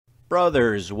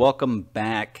Brothers, welcome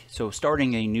back. So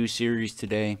starting a new series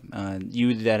today.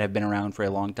 You that have been around for a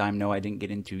long time know I didn't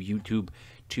get into YouTube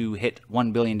to hit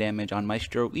 1 billion damage on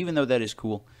Maestro, even though that is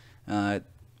cool.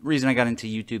 Reason I got into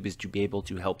YouTube is to be able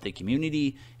to help the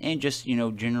community and just,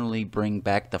 generally bring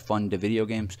back the fun to video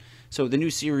games. So the new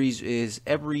series is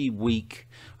every week.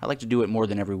 I like to do it more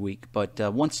than every week, but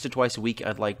once to twice a week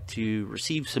I'd like to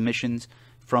receive submissions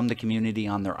from the community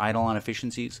on their Idleon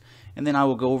efficiencies, and then I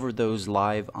will go over those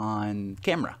live on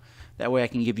camera. That way I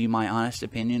can give you my honest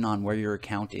opinion on where your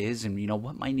account is and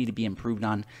what might need to be improved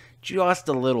on just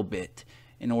a little bit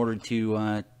in order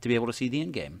to be able to see the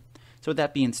end game. So with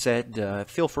that being said,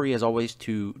 feel free as always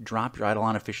to drop your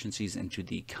Idleon efficiencies into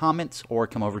the comments or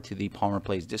come over to the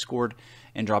PalmerPlays Discord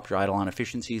and drop your Idleon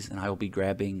efficiencies, and I will be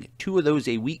grabbing 2 of those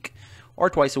a week or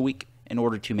twice a week in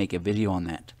order to make a video on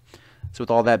that. So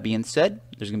with all that being said,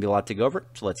 there's going to be a lot to go over,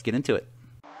 so let's get into it.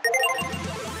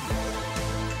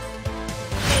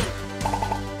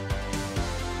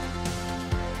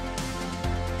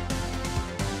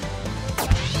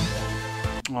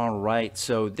 Alright,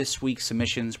 so this week's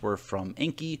submissions were from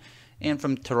Ankhie and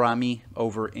from Tarami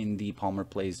over in the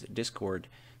PalmerPlays Discord.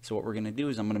 So what we're going to do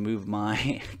is I'm going to move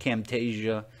my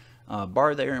Camtasia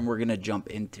bar there and we're going to jump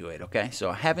into it, okay? So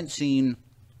I haven't seen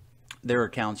their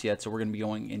accounts yet, so we're going to be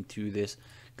going into this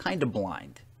kind of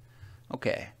blind.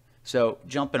 Okay, so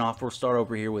jumping off, we'll start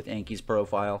over here with Ankhie's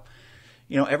profile.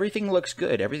 Everything looks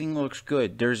good. Everything looks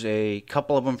good. There's a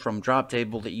couple of them from Drop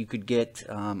Table that you could get.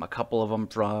 A couple of them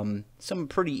from some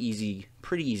pretty easy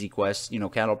quests.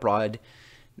 Cattle Prod,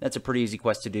 that's a pretty easy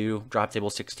quest to do. Drop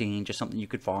Table 16, just something you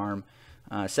could farm.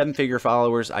 7-figure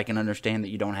followers, I can understand that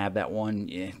you don't have that one.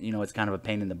 It's kind of a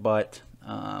pain in the butt.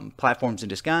 Platforms in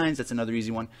Disguise, that's another easy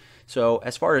one. So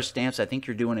as far as stamps, I think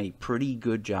you're doing a pretty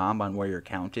good job on where your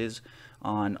account is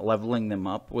on leveling them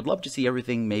up. Would love to see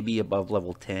everything maybe above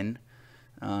level 10.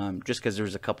 Just because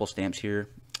there's a couple stamps here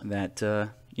that,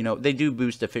 they do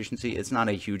boost efficiency. It's not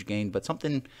a huge gain, but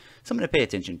something to pay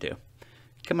attention to.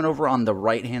 Coming over on the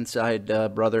right-hand side,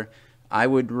 brother, I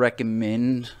would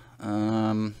recommend,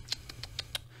 I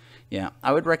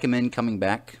would recommend coming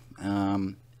back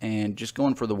and just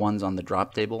going for the ones on the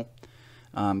Drop Table.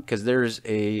 Because there's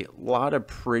a lot of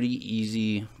pretty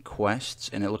easy quests,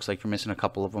 and it looks like you're missing a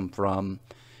couple of them from,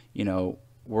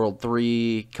 World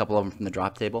 3, a couple of them from the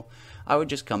Drop Table. I would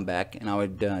just come back and I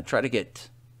would try to get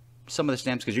some of the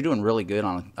stamps because you're doing really good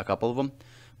on a couple of them.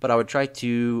 But I would try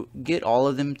to get all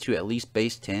of them to at least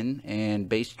base 10 and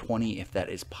base 20 if that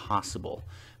is possible.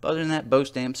 But other than that, bow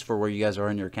stamps for where you guys are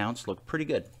in your accounts look pretty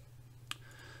good.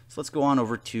 So let's go on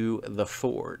over to the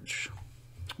Forge.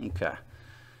 Okay.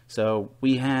 So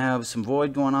we have some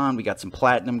Void going on. We got some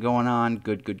Platinum going on.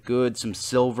 Good. Some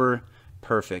Silver.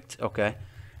 Perfect. Okay.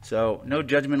 So no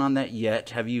judgment on that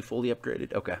yet. Have you fully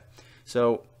upgraded? Okay.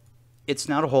 So it's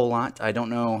not a whole lot. I don't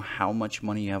know how much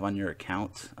money you have on your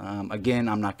account. Again,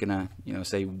 I'm not going to,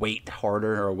 say wait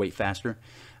harder or wait faster.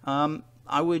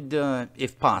 I would,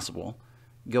 if possible,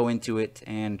 go into it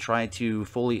and try to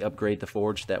fully upgrade the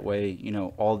Forge. That way,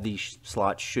 all these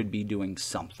slots should be doing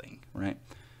something, right?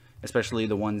 Especially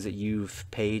the ones that you've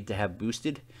paid to have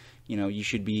boosted. You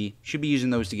should be using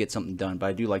those to get something done. But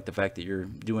I do like the fact that you're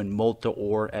doing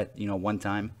multi-ore at one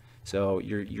time, so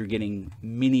you're getting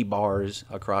mini bars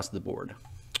across the board.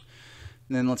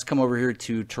 And then let's come over here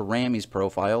to Tarami's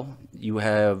profile. You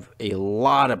have a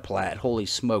lot of plat. Holy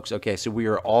smokes! Okay, so we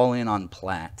are all in on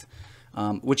plat,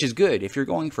 which is good if you're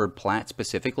going for plat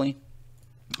specifically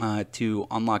to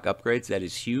unlock upgrades. That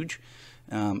is huge.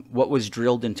 What was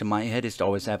drilled into my head is to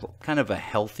always have kind of a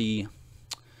healthy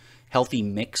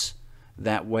mix.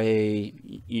 That way,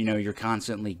 you're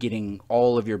constantly getting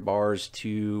all of your bars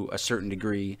to a certain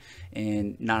degree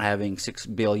and not having 6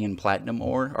 billion platinum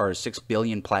ore or 6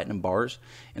 billion platinum bars.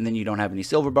 And then you don't have any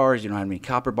silver bars, you don't have any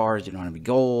copper bars, you don't have any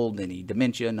gold, any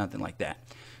dementia, nothing like that.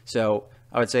 So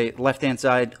I would say left-hand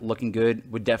side looking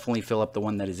good. Would definitely fill up the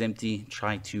one that is empty.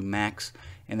 Try to max.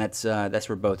 And that's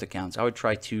for both accounts. I would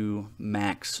try to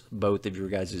max both of your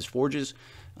guys' forges.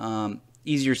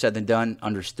 Easier said than done,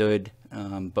 understood.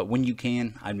 But when you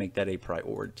can, I'd make that a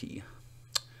priority.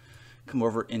 Come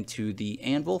over into the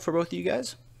anvil for both of you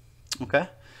guys. Okay.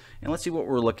 And let's see what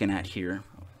we're looking at here.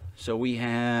 So we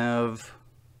have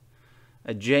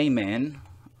a J-Man.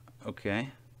 Okay.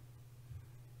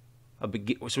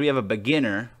 So we have a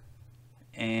beginner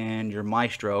and your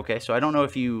Maestro. Okay. So I don't know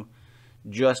if you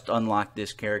just unlock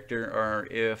this character or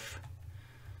if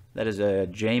that is a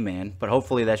J-Man, but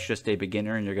hopefully that's just a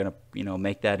beginner and you're gonna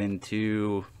make that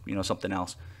into something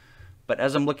else. But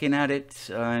as I'm looking at it,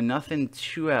 nothing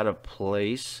too out of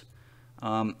place.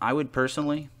 I would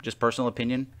personally, just personal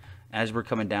opinion, as we're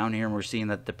coming down here and we're seeing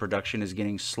that the production is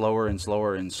getting slower and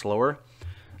slower and slower,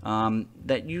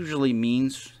 that usually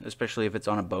means, especially if it's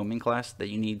on a bowman class, that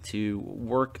you need to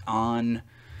work on,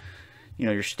 you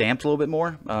know, your stamps a little bit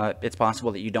more. It's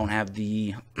possible that you don't have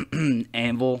the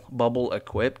anvil bubble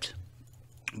equipped,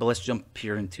 but let's jump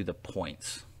here into the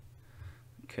points.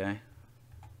 Okay.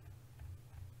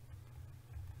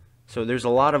 So there's a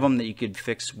lot of them that you could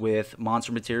fix with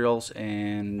monster materials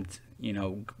and, you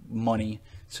know, money.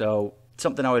 So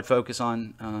something I would focus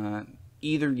on,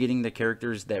 either getting the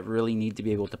characters that really need to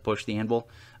be able to push the anvil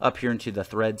up here into the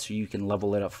thread so you can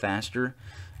level it up faster.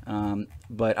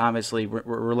 But obviously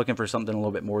we're looking for something a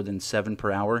little bit more than 7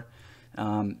 per hour.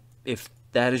 If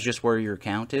that is just where your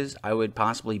count is, I would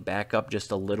possibly back up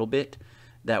just a little bit.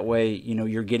 That way, you know,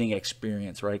 you're getting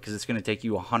experience, right? Because it's going to take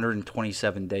you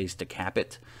 127 days to cap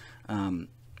it.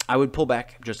 I would pull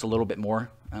back just a little bit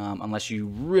more, unless you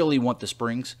really want the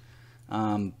springs.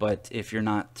 But if you're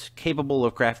not capable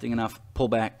of crafting enough, pull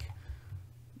back,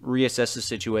 reassess the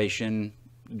situation,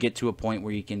 get to a point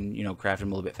where you can, you know, craft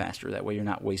them a little bit faster. That way you're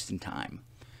not wasting time.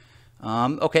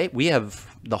 Okay, we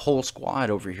have the whole squad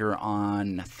over here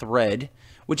on thread,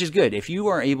 which is good. If you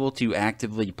are able to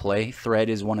actively play, thread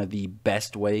is one of the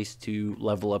best ways to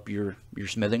level up your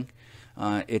smithing.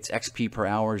 Its XP per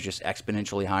hour is just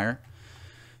exponentially higher.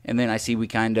 And then I see we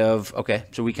kind of, okay,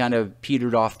 so we kind of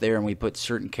petered off there and we put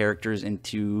certain characters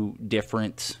into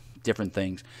different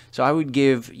things. So I would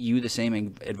give you the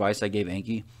same advice I gave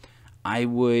Ankhie. I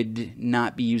would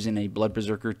not be using a Blood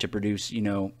Berserker to produce, you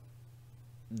know,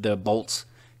 the bolts,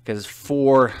 because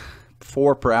 4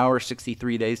 per hour,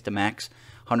 63 days to max,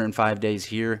 105 days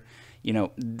here. You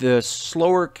know, the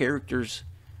slower characters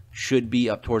should be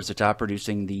up towards the top,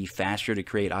 producing the faster to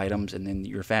create items, and then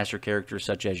your faster characters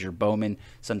such as your bowman,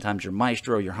 sometimes your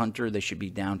maestro, your hunter, they should be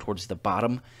down towards the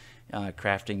bottom,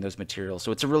 crafting those materials.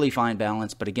 So it's a really fine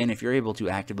balance, but again, if you're able to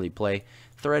actively play,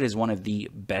 thread is one of the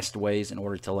best ways in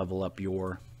order to level up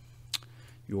your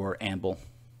anvil.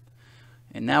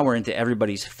 And now we're into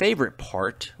everybody's favorite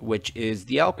part, which is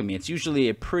the alchemy. It's usually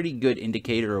a pretty good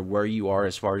indicator of where you are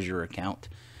as far as your account.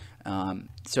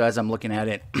 So as I'm looking at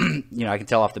it, you know, I can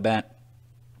tell off the bat,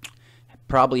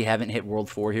 probably haven't hit World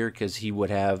 4 here, because he would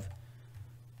have...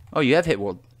 Oh, you have hit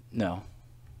World... No.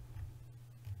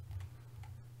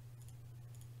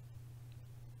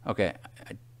 Okay.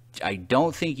 I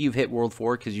don't think you've hit World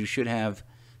 4, because you should have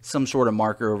some sort of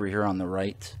marker over here on the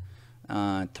right,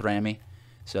 Trami.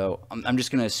 So I'm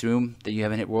just going to assume that you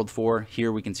haven't hit World 4.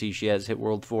 Here we can see she has hit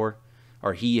World 4,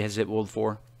 or he has hit World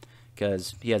 4,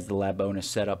 because he has the lab bonus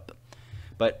set up.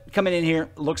 But coming in here,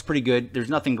 looks pretty good. There's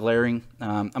nothing glaring.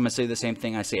 I'm going to say the same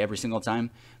thing I say every single time.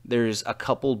 There's a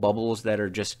couple bubbles that are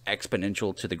just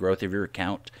exponential to the growth of your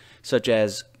account, such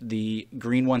as the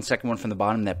green one, second one from the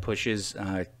bottom that pushes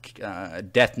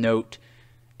Death Note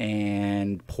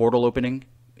and portal opening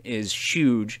is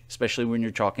huge, especially when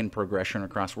you're talking progression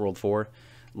across World 4.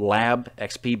 Lab,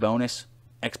 XP bonus,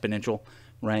 exponential,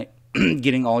 right?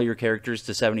 Getting all your characters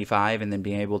to 75 and then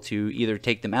being able to either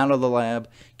take them out of the lab,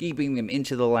 keeping them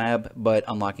into the lab, but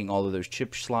unlocking all of those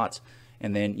chip slots.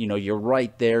 And then, you know, you're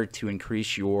right there to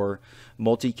increase your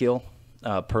multi-kill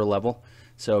per level.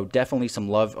 So definitely some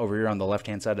love over here on the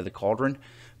left-hand side of the cauldron.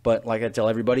 But like I tell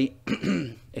everybody,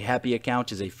 a happy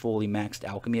account is a fully maxed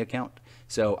alchemy account.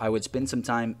 So I would spend some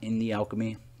time in the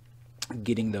alchemy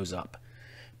getting those up.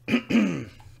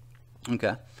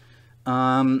 Okay.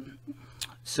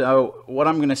 So what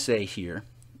I'm going to say here,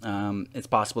 it's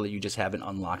possible that you just haven't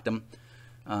unlocked them,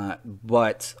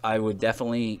 but I would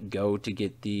definitely go to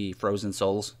get the Frozen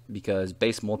Souls, because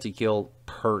base multi-kill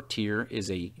per tier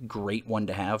is a great one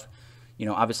to have. You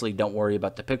know, obviously don't worry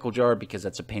about the pickle jar, because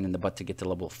that's a pain in the butt to get to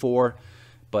level 4,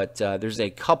 but there's a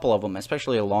couple of them,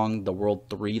 especially along the World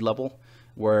 3 level,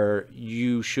 where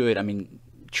you should, I mean,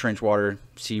 trench water,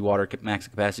 seawater max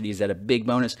capacity, is that a big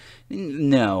bonus?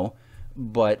 No.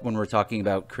 But when we're talking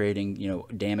about creating, you know,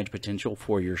 damage potential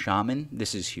for your shaman,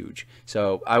 this is huge.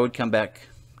 So I would come back,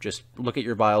 just look at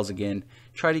your vials again,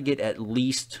 try to get at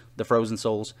least the Frozen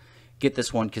Souls. Get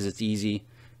this one because it's easy.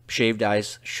 Shaved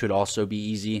Ice should also be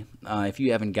easy. If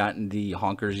you haven't gotten the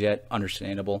Honkers yet,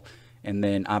 understandable. And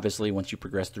then obviously once you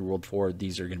progress through World 4,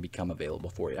 these are going to become available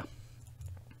for you.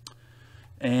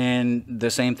 And the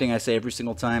same thing I say every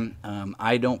single time,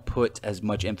 I don't put as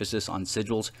much emphasis on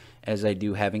sigils as I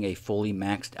do having a fully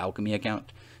maxed alchemy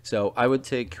account. So I would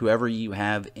take whoever you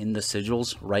have in the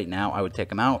sigils right now, I would take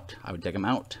them out, and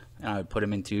I would put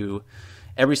them into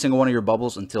every single one of your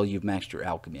bubbles until you've maxed your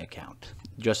alchemy account.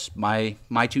 Just my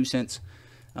 2 cents.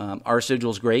 Our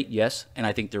sigil's great, yes, and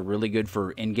I think they're really good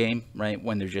for in-game, right,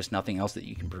 when there's just nothing else that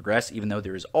you can progress, even though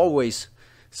there is always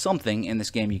something in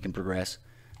this game you can progress.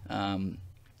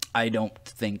 I don't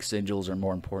think sigils are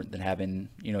more important than having,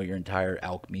 you know, your entire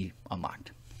alchemy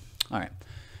unlocked. All right.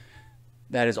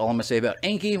 That is all I'm going to say about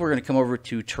Ankhie. We're going to come over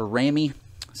to Tarami.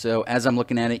 So as I'm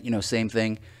looking at it, you know, same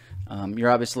thing. You're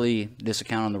obviously, this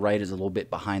account on the right is a little bit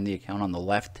behind the account on the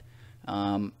left.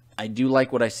 I do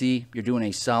like what I see. You're doing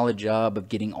a solid job of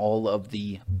getting all of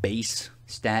the base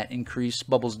stat increase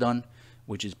bubbles done,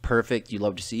 which is perfect. You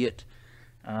love to see it.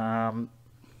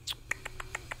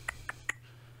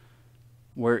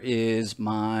 Where is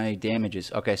my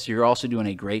damages? Okay, so you're also doing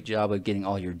a great job of getting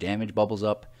all your damage bubbles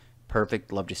up.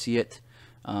 Perfect, love to see it.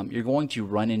 You're going to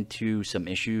run into some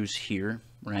issues here,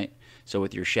 right? So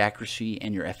with your Shakracy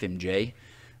and your FMJ,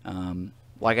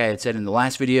 like I had said in the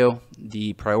last video,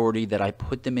 the priority that I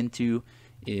put them into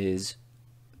is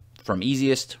from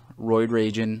easiest, Roid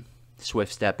Raging,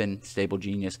 Swift Steppin', Stable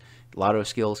Genius, Lotto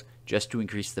Skills, just to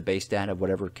increase the base stat of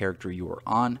whatever character you are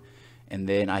on. And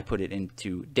then I put it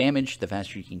into damage. The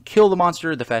faster you can kill the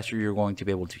monster, the faster you're going to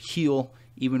be able to heal,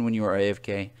 even when you are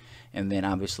AFK. And then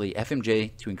obviously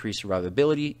FMJ to increase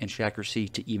survivability, and Shakracy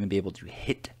to even be able to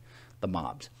hit the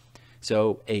mobs.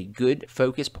 So a good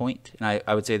focus point, and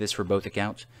I would say this for both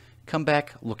accounts, come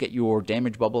back, look at your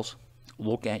damage bubbles,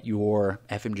 look at your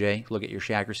FMJ, look at your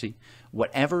Shakracy,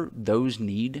 whatever those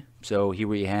need. So here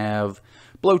we have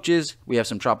bloaches, we have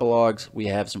some Tropologs, we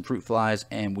have some fruit flies,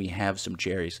 and we have some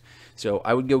cherries. So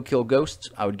I would go kill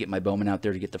ghosts. I would get my bowman out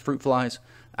there to get the fruit flies.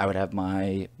 I would have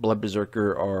my blood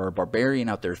berserker or barbarian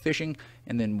out there fishing,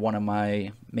 and then one of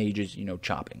my mages, you know,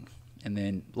 chopping. And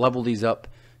then level these up.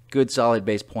 Good solid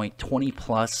base point, 20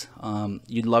 plus.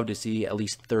 You'd love to see at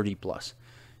least 30 plus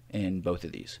in both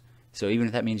of these. So even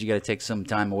if that means you got to take some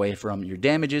time away from your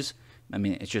damages, I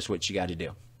mean, it's just what you got to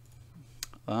do.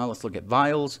 Let's look at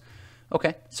vials.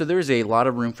 Okay, so there's a lot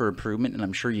of room for improvement, and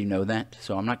I'm sure you know that.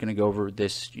 So I'm not going to go over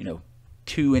this, you know,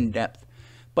 too in depth.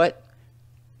 But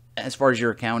as far as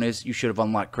your account is, you should have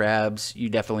unlocked crabs. You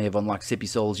definitely have unlocked sippy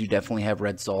souls. You definitely have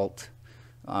red salt.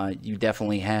 You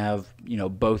definitely have, you know,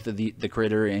 both of the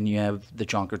critter, and you have the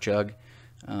chonker chug.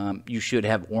 You should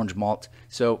have orange malt.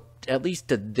 So at least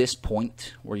to this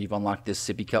point where you've unlocked this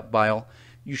sippy cup vial,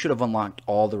 you should have unlocked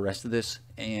all the rest of this,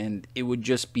 and it would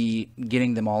just be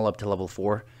getting them all up to level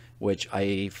 4, which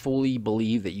I fully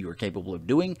believe that you are capable of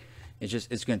doing.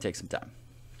 It's going to take some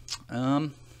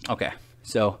time. Okay,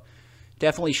 so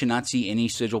definitely should not see any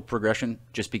sigil progression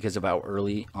just because of how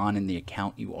early on in the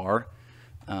account you are.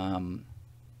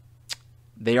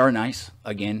 They are nice,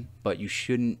 again, but you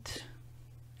shouldn't,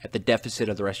 at the deficit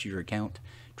of the rest of your account,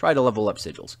 try to level up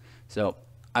sigils. So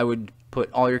I would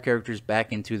put all your characters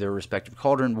back into their respective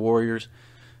cauldron, warriors,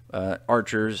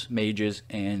 archers, mages,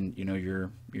 and, you know,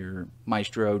 your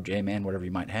maestro, J-man, whatever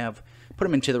you might have. Put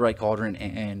them into the right cauldron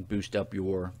and boost up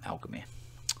your alchemy.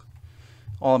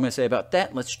 All I'm going to say about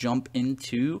that, let's jump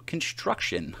into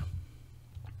construction.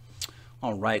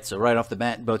 All right, so right off the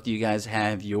bat, both of you guys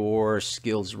have your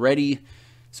skills ready.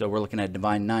 So we're looking at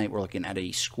Divine Knight, we're looking at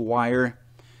a Squire,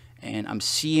 and I'm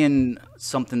seeing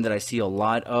something that I see a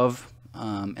lot of,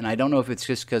 and I don't know if it's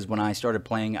just because when I started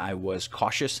playing I was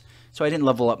cautious, so I didn't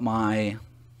level up my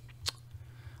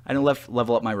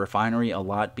refinery a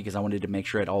lot because I wanted to make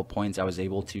sure at all points I was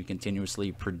able to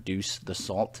continuously produce the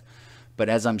salt. But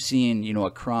as I'm seeing, you know,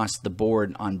 across the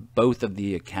board on both of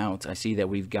the accounts, I see that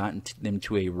we've gotten them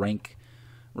to a rank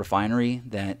refinery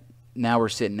that now we're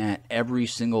sitting at every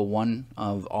single one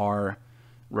of our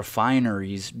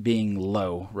refineries being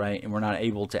low, right? And we're not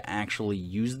able to actually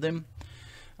use them.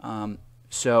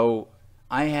 So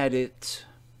I had it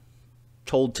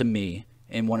told to me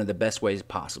in one of the best ways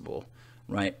possible,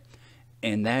 right?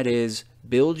 And that is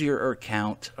build your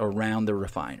account around the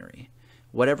refinery.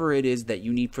 Whatever it is that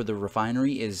you need for the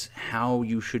refinery is how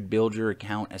you should build your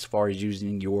account as far as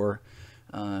using your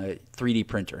 3D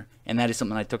printer. And that is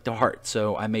something I took to heart.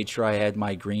 So I made sure I had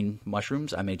my green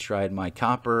mushrooms. I made sure I had my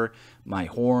copper, my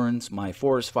horns, my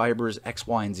forest fibers, X,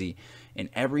 Y, and Z. And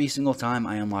every single time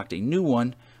I unlocked a new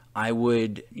one, I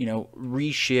would, you know,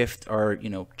 reshift or, you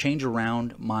know, change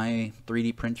around my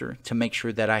 3D printer to make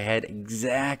sure that I had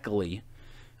exactly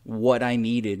what I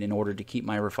needed in order to keep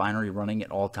my refinery running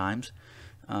at all times.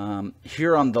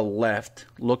 Here on the left,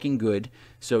 looking good.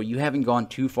 So you haven't gone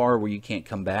too far where you can't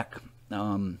come back.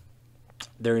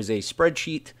 There is a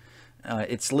spreadsheet.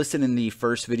 It's listed in the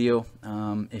first video.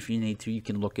 If you need to, you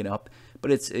can look it up.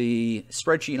 But it's a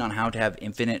spreadsheet on how to have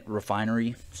infinite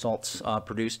refinery salts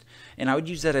produced. And I would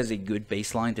use that as a good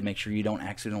baseline to make sure you don't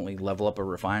accidentally level up a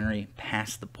refinery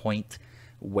past the point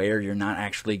where you're not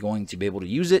actually going to be able to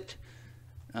use it.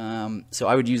 So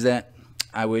I would use that.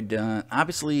 I would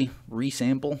obviously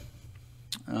resample.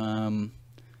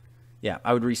 yeah,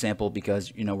 I would resample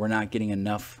because, you know, we're not getting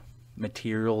enough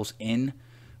materials in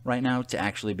right now to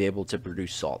actually be able to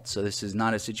produce salt. So this is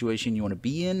not a situation you want to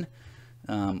be in.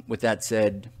 With that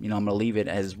said, you know, I'm going to leave it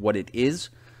as what it is,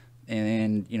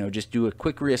 and, you know, just do a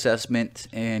quick reassessment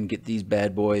and get these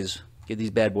bad boys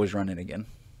running again.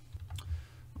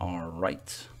 All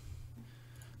right.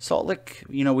 Salt lick,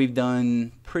 you know, we've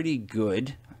done pretty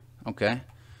good. Okay.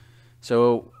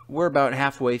 So we're about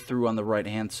halfway through on the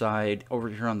right-hand side. Over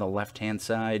here on the left-hand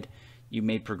side, you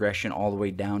made progression all the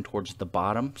way down towards the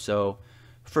bottom. So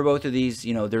for both of these,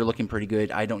 you know, they're looking pretty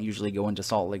good. I don't usually go into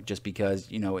Salt Lake just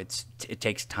because, you know, it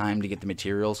takes time to get the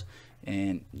materials,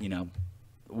 and, you know,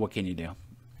 what can you do?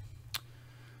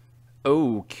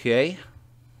 Okay.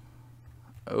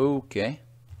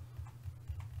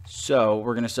 So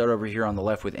we're going to start over here on the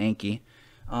left with Ankhie.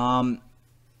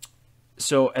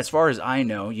 So as far as I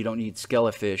know, you don't need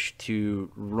skelefish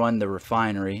to run the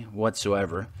refinery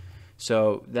whatsoever.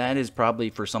 So that is probably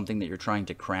for something that you're trying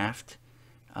to craft.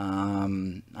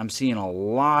 I'm seeing a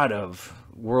lot of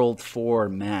World 4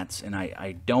 mats, and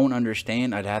I don't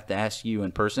understand. I'd have to ask you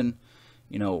in person,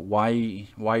 you know, why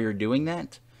you're doing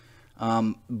that.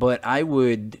 But I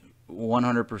would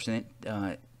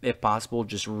 100%, if possible,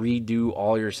 just redo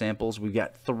all your samples. We've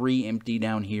got 3 empty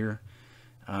down here.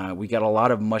 We got a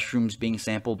lot of mushrooms being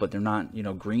sampled, but they're not, you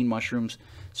know, green mushrooms.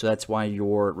 So that's why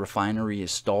your refinery is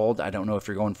stalled. I don't know if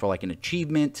you're going for like an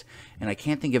achievement, and I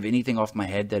can't think of anything off my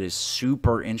head that is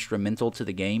super instrumental to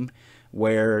the game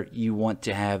where you want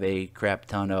to have a crap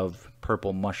ton of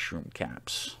purple mushroom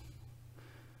caps.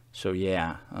 So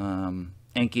yeah,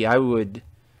 Ankhie, I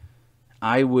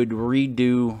would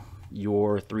redo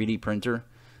your 3D printer,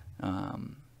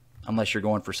 unless you're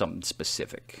going for something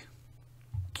specific.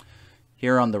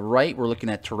 Here on the right, we're looking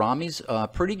at Tarami's.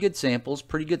 Pretty good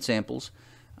samples,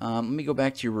 let me go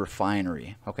back to your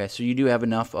refinery. Okay, so you do have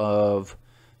enough of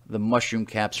the mushroom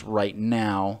caps right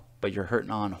now, but you're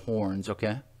hurting on horns,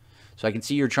 okay? So I can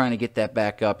see you're trying to get that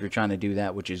back up. You're trying to do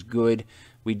that, which is good.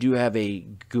 We do have a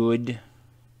good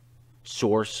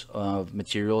source of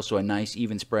material, so a nice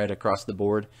even spread across the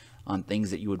board on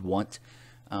things that you would want.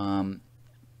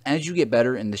 As you get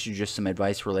better, and this is just some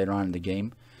advice for later on in the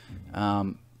game,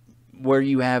 where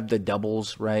you have the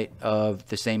doubles, right, of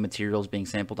the same materials being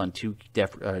sampled on two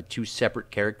separate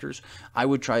characters, I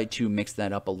would try to mix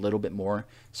that up a little bit more.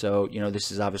 So, you know, this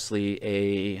is obviously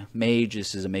a mage.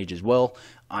 This is a mage as well.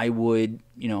 I would,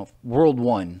 you know, World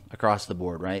 1 across the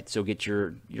board, right? So get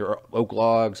your oak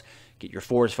logs, get your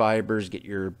forest fibers, get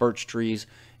your birch trees,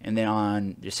 and then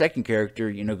on your second character,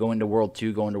 you know, go into World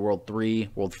 2, go into World 3,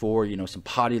 World 4, you know, some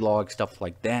potty log, stuff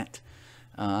like that.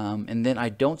 And then I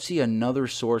don't see another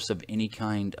source of any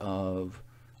kind of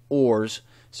ores,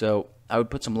 so I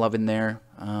would put some love in there.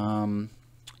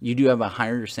 You do have a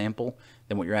higher sample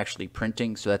than what you're actually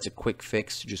printing, so that's a quick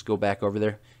fix. Just go back over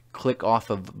there, click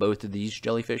off of both of these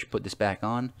jellyfish, put this back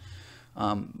on.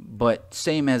 But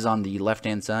same as on the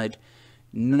left-hand side,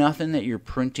 nothing that you're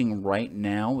printing right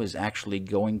now is actually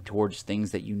going towards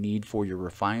things that you need for your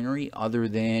refinery other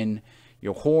than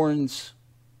your horns,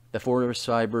 the forest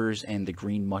fibers, and the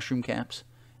green mushroom caps.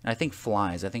 And I think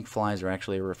flies are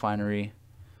actually a refinery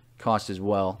cost as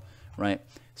well, right?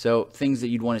 So things that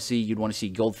you'd want to see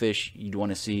goldfish, you'd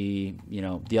want to see, you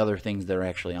know, the other things that are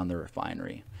actually on the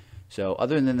refinery. So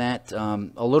other than that,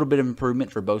 a little bit of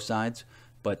improvement for both sides,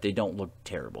 but they don't look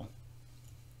terrible.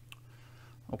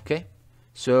 Okay,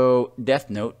 so Death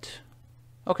Note.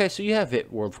 Okay, so you have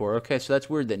hit World 4. Okay, so that's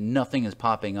weird that nothing is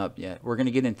popping up yet. We're going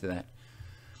to get into that.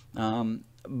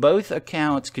 Both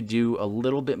accounts could do a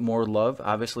little bit more love.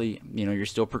 Obviously, you know, you're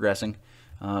still progressing.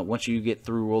 Once you get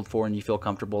through World 4 and you feel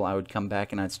comfortable, I would come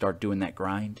back and I'd start doing that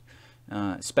grind,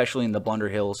 especially in the Blunder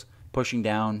Hills, pushing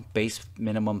down base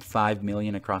minimum 5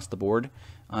 million across the board,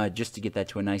 just to get that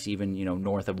to a nice even, you know,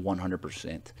 north of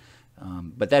 100%.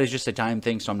 But that is just a time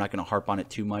thing, so I'm not going to harp on it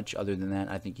too much. Other than that,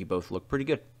 I think you both look pretty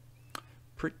good.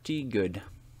 Pretty good.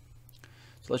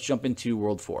 So let's jump into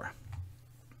World 4.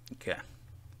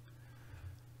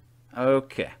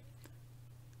 Okay,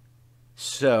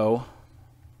 so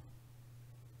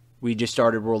we just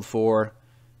started World 4.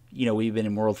 You know, we've been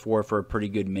in World 4 for a pretty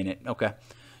good minute. Okay,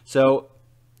 so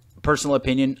personal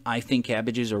opinion, I think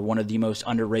cabbages are one of the most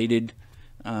underrated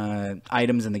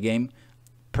items in the game.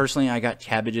 Personally, I got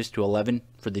cabbages to 11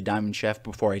 for the Diamond Chef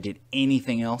before I did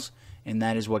anything else, and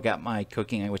that is what got my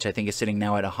cooking, which I think is sitting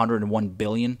now at 101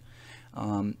 billion.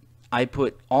 I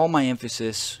put all my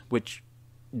emphasis, which,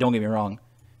 don't get me wrong,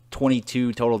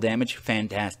 22 total damage,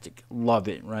 fantastic, love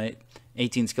it, right?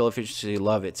 18 skill efficiency,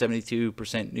 love it.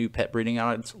 72% new pet breeding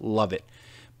odds, love it.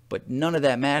 But none of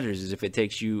that matters is if it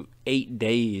takes you 8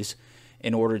 days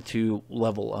in order to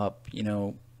level up, you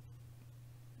know,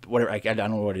 whatever, I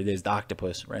don't know what it is, the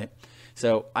octopus, right?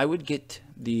 So I would get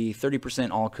the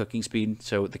 30% all cooking speed,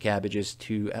 so the cabbages,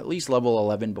 to at least level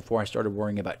 11 before I started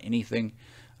worrying about anything.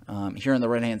 Here on the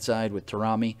right hand side with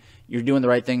Tarami, you're doing the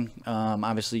right thing.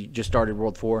 Obviously just started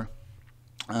World 4.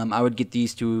 I would get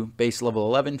these to base level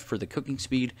 11 for the cooking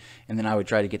speed, and then I would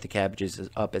try to get the cabbages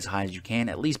up as high as you can,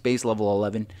 at least base level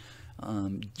 11.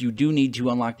 You do need to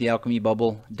unlock the alchemy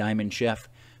bubble, Diamond Chef,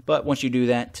 but once you do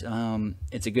that,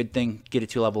 it's a good thing. Get it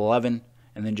to level 11,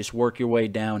 and then just work your way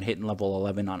down, hitting level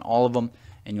 11 on all of them,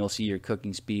 and you'll see your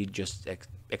cooking speed just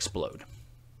explode.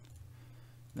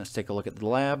 Let's take a look at the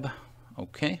lab.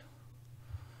 Okay.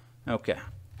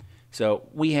 So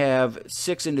we have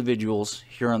 6 individuals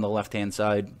here on the left-hand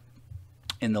side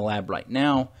in the lab right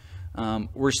now.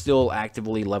 We're still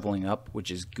actively leveling up,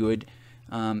 which is good.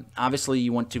 Obviously,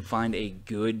 you want to find a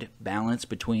good balance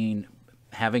between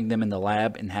having them in the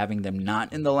lab and having them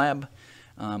not in the lab.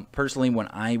 Personally, when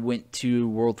I went to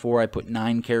World 4, I put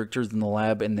 9 characters in the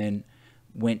lab and then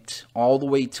went all the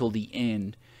way till the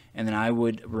end. And then I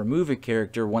would remove a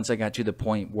character once I got to the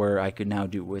point where I could now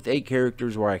do it with 8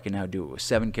 characters, where I can now do it with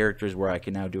 7 characters, where I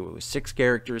can now do it with 6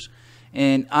 characters.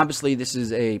 And obviously, this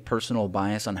is a personal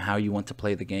bias on how you want to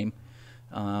play the game.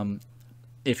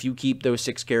 If you keep those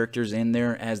 6 characters in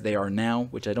there as they are now,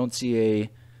 which I don't see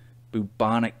a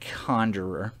bubonic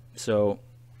conjurer, so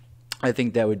I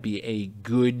think that would be a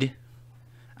good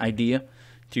idea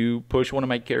to push one of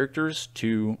my characters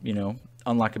to, you know,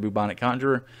 unlock a bubonic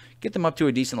conjurer, get them up to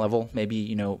a decent level, maybe,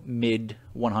 you know, mid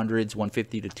 100s,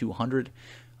 150 to 200.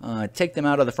 Take them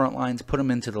out of the front lines, put them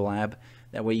into the lab.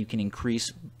 That way you can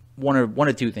increase one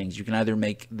or two things. You can either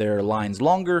make their lines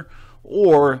longer,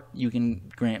 or you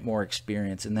can grant more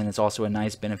experience. And then it's also a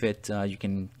nice benefit. You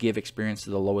can give experience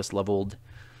to the lowest leveled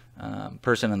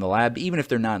person in the lab, even if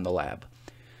they're not in the lab.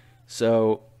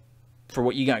 So for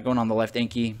what you got going on the left,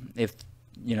 Ankhie, if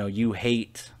you know you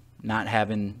hate not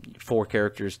having 4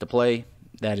 characters to play,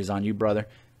 that is on you, brother.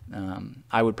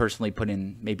 I would personally put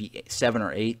in maybe 7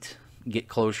 or 8, get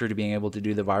closer to being able to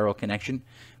do the viral connection.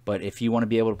 But if you want to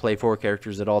be able to play 4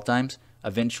 characters at all times,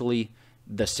 eventually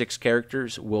the 6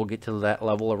 characters will get to that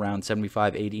level around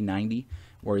 75, 80, 90,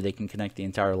 where they can connect the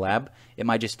entire lab. It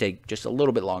might just take just a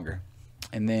little bit longer.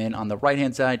 And then on the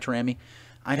right-hand side, Tarami,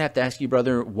 I'd have to ask you,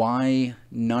 brother, why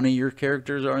none of your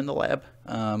characters are in the lab.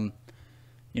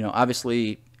 You know,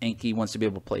 obviously, Ankhie wants to be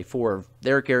able to play 4 of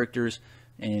their characters,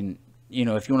 and you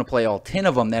know, if you want to play all 10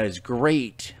 of them, that is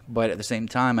great. But at the same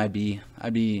time, I'd be,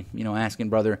 you know, asking,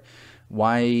 brother,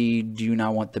 why do you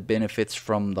not want the benefits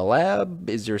from the lab?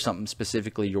 Is there something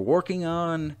specifically you're working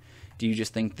on? Do you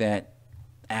just think that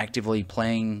actively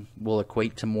playing will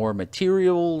equate to more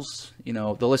materials? You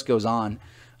know, the list goes on.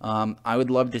 I would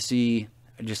love to see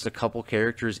just a couple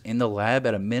characters in the lab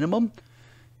at a minimum,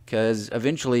 because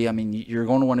eventually, I mean, you're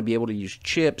going to want to be able to use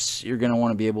chips. You're going to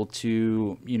want to be able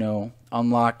to, you know,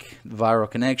 unlock viral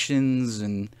connections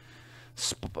and,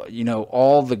 you know,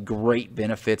 all the great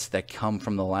benefits that come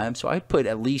from the lab. So I'd put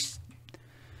at least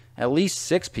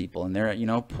 6 people in there, you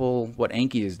know, pull what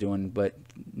Ankhie is doing, but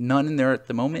none in there at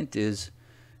the moment is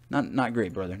not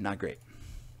great, brother, not great.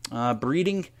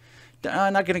 Breeding,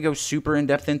 I'm not going to go super in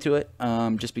depth into it,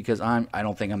 just because I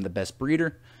don't think I'm the best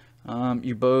breeder.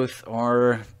 You both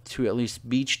are to at least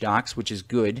beach docks, which is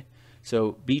good.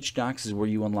 So beach docks is where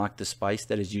you unlock the spice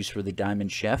that is used for the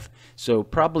Diamond Chef. So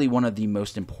probably one of the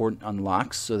most important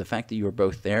unlocks. So the fact that you are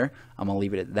both there, I'm going to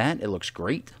leave it at that. It looks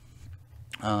great.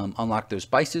 Unlock those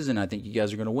spices, and I think you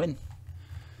guys are going to win.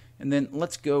 And then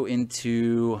let's go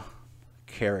into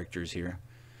characters here.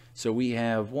 So we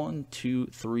have 1, 2,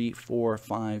 3, 4,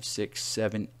 5, 6,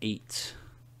 7, 8,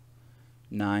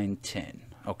 9, 10.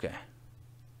 Okay.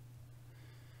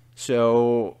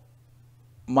 So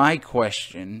my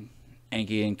question,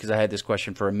 Ankhie, because I had this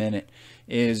question for a minute,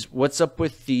 is what's up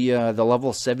with the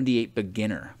level 78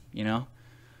 beginner? You know,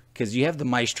 because you have the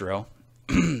Maestro.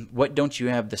 What don't you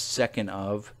have the second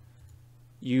of?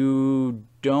 You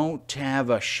don't have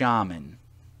a Shaman.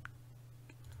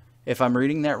 If I'm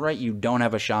reading that right, you don't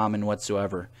have a Shaman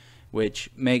whatsoever, which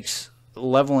makes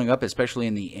leveling up, especially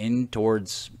in the end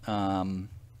towards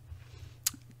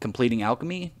completing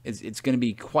alchemy, it's going to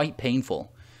be quite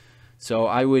painful. So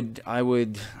I would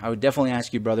definitely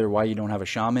ask you, brother, why you don't have a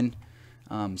Shaman.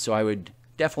 So I would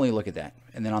definitely look at that.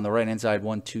 And then on the right hand side,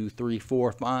 1, 2, 3,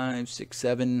 4, 5, 6,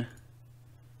 7,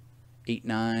 8,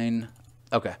 9.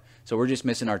 Okay, so we're just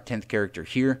missing our 10th character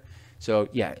here. So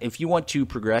yeah, if you want to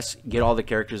progress, get all the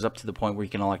characters up to the point where you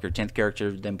can unlock your 10th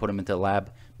character, then put them into the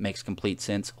lab. Makes complete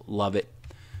sense. Love it.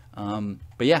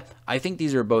 But yeah, I think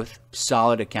these are both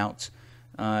solid accounts.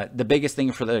 The biggest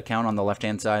thing for the account on the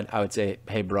left-hand side, I would say,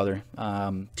 hey, brother,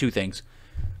 two things.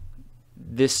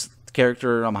 This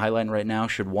character I'm highlighting right now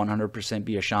should 100%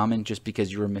 be a shaman, just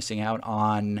because you were missing out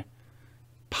on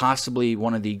possibly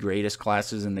one of the greatest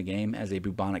classes in the game as a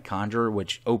bubonic conjurer,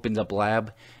 which opens up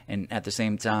lab and at the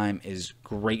same time is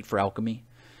great for alchemy.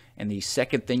 And the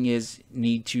second thing is,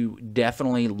 need to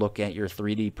definitely look at your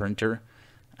 3D printer.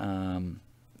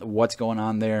 What's going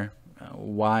on there?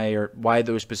 Why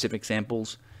those specific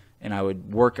samples? And I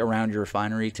would work around your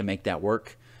refinery to make that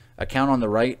work. Account on the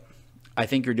right, I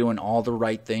think you're doing all the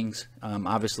right things.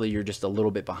 Obviously, you're just a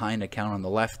little bit behind account on the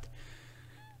left.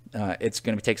 It's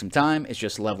going to take some time. It's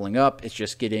just leveling up. It's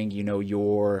just getting, you know,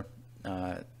 your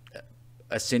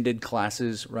ascended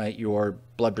classes, right? Your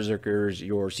blood berserkers,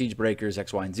 your siege breakers,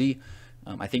 X, Y, and Z.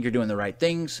 I think you're doing the right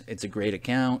things. It's a great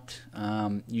account.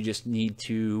 You just need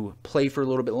to play for a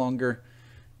little bit longer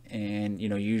and, you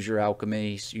know, use your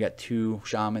alchemies. You got 2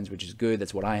 shamans, which is good.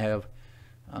 That's what I have.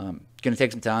 It's going to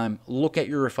take some time. Look at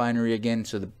your refinery again.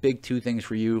 So the big 2 things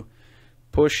for you: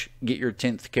 push, get your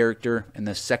 10th character, and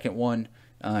the second one,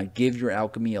 give your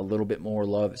alchemy a little bit more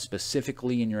love,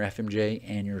 specifically in your FMJ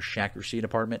and your Shakushi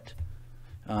department.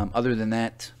 Other than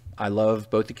that, I love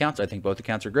both accounts. I think both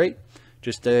accounts are great.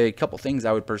 Just a couple things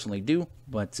I would personally do,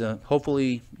 but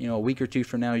hopefully, you know, a week or 2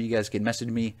 from now, you guys can message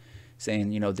me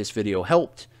saying, you know, this video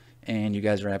helped and you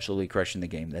guys are absolutely crushing the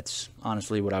game. That's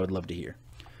honestly what I would love to hear.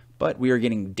 But we are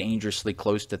getting dangerously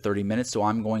close to 30 minutes, so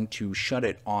I'm going to shut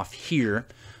it off here.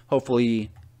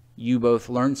 Hopefully you both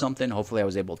learned something. Hopefully I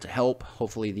was able to help.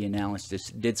 Hopefully the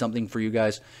analysis did something for you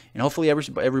guys. And hopefully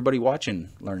everybody watching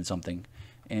learned something.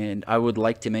 And I would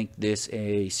like to make this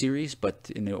a series,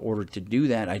 but in order to do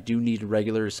that, I do need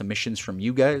regular submissions from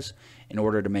you guys in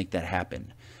order to make that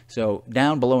happen. So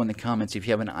down below in the comments, if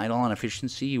you have an Idleon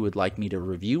efficiency you would like me to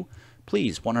review,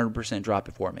 please 100% drop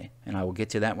it for me, and I will get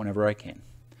to that whenever I can.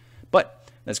 But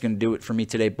that's going to do it for me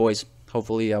today, boys.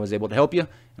 Hopefully I was able to help you,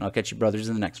 and I'll catch you brothers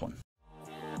in the next one.